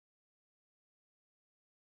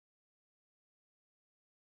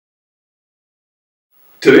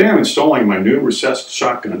Today I'm installing my new recessed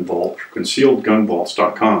shotgun vault from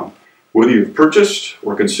concealedgunvaults.com. Whether you've purchased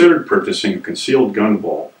or considered purchasing a concealed gun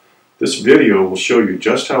vault, this video will show you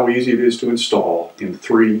just how easy it is to install in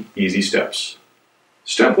 3 easy steps.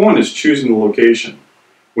 Step 1 is choosing the location.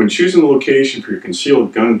 When choosing the location for your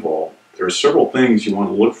concealed gun vault, there are several things you want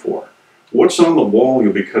to look for. What's on the wall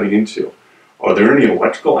you'll be cutting into? Are there any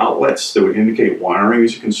electrical outlets that would indicate wiring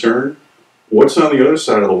is a concern? What's on the other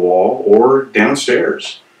side of the wall or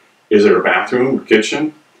downstairs? Is there a bathroom or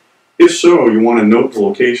kitchen? If so, you want to note the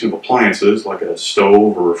location of appliances like a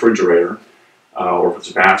stove or refrigerator, or if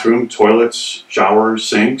it's a bathroom, toilets, showers,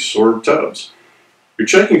 sinks, or tubs. If you're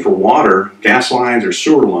checking for water, gas lines, or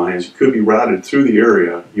sewer lines that could be routed through the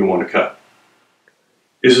area you want to cut.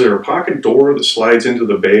 Is there a pocket door that slides into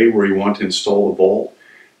the bay where you want to install the vault?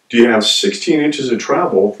 Do you have 16 inches of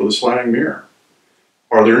travel for the sliding mirror?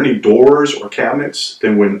 Are there any doors or cabinets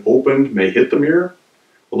that when opened may hit the mirror?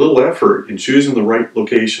 A little effort in choosing the right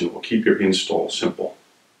location will keep your install simple.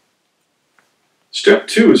 Step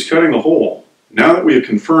 2 is cutting the hole. Now that we have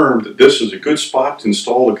confirmed that this is a good spot to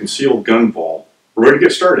install a concealed gun vault, we're ready to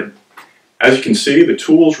get started. As you can see, the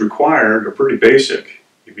tools required are pretty basic.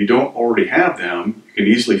 If you don't already have them, you can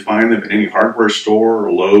easily find them at any hardware store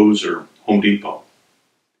or Lowe's or Home Depot.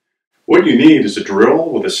 What you need is a drill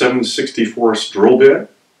with a 7/64 drill bit,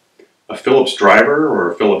 a Phillips driver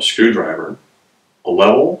or a Phillips screwdriver, a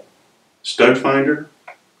level, stud finder,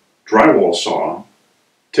 drywall saw,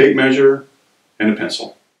 tape measure, and a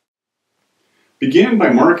pencil. Begin by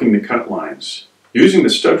marking the cut lines. Using the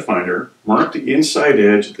stud finder, mark the inside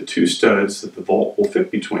edge of the 2 studs that the vault will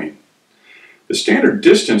fit between. The standard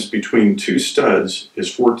distance between 2 studs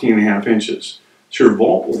is 14.5 inches, so your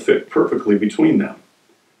vault will fit perfectly between them.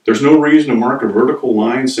 There's no reason to mark a vertical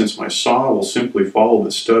line since my saw will simply follow the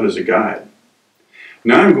stud as a guide.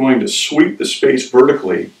 Now I'm going to sweep the space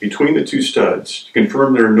vertically between the 2 studs to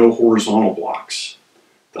confirm there are no horizontal blocks.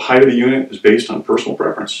 The height of the unit is based on personal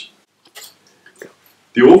preference.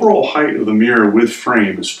 The overall height of the mirror with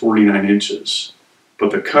frame is 49 inches, but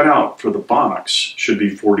the cutout for the box should be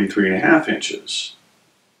 43.5 inches.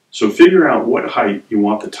 So figure out what height you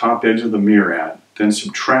want the top edge of the mirror at, then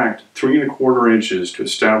subtract 3¼ inches to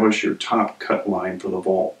establish your top cut line for the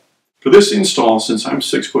vault. For this install, since I'm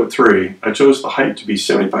 6'3", I chose the height to be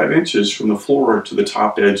 75 inches from the floor to the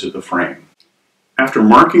top edge of the frame. After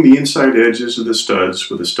marking the inside edges of the studs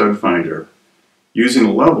with a stud finder, using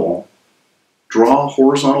a level, draw a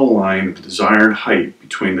horizontal line of the desired height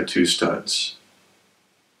between the 2 studs.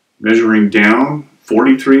 Measuring down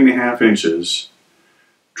 43.5 inches,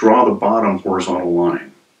 draw the bottom horizontal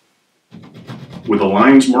line. With the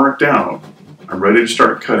lines marked out, I'm ready to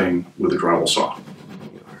start cutting with a drywall saw.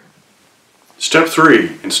 Step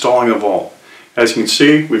 3, installing a vault. As you can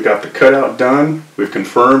see, we've got the cutout done. We've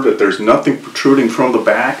confirmed that there's nothing protruding from the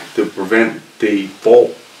back to prevent the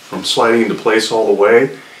vault from sliding into place all the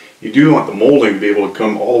way. You do want the molding to be able to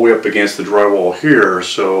come all the way up against the drywall here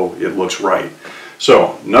so it looks right.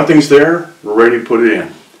 So, nothing's there, we're ready to put it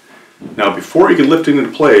in. Now before you can lift it into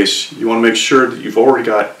place, you want to make sure that you've already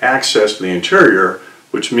got access to the interior,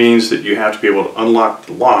 which means that you have to be able to unlock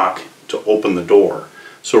the lock to open the door.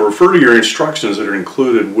 So refer to your instructions that are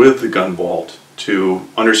included with the gun vault to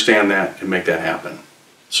understand that and make that happen.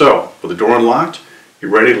 So, with the door unlocked, you're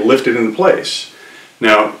ready to lift it into place.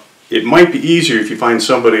 Now, it might be easier if you find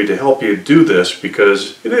somebody to help you do this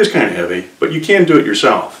because it is kind of heavy, but you can do it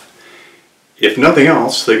yourself. If nothing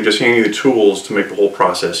else, they can just hand you the tools to make the whole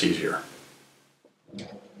process easier.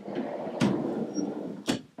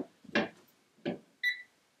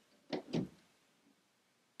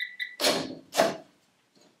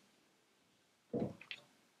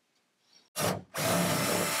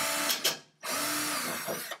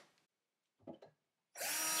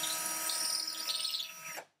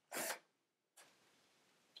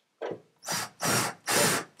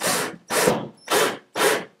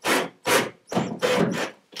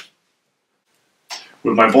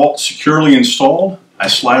 With my vault securely installed, I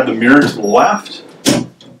slide the mirror to the left,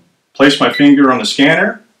 place my finger on the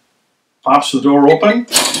scanner, pops the door open.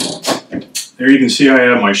 There you can see I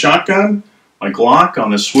have my shotgun, my Glock on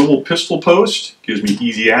the swivel pistol post, gives me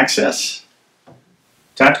easy access,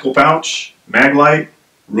 tactical pouch, mag light,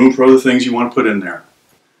 room for other things you want to put in there.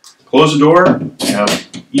 Close the door, you have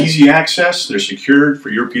easy access, they're secured for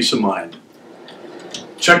your peace of mind.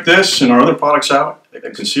 Check this and our other products out at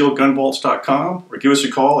concealedgunvaults.com or give us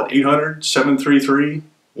a call at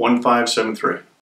 800-733-1573.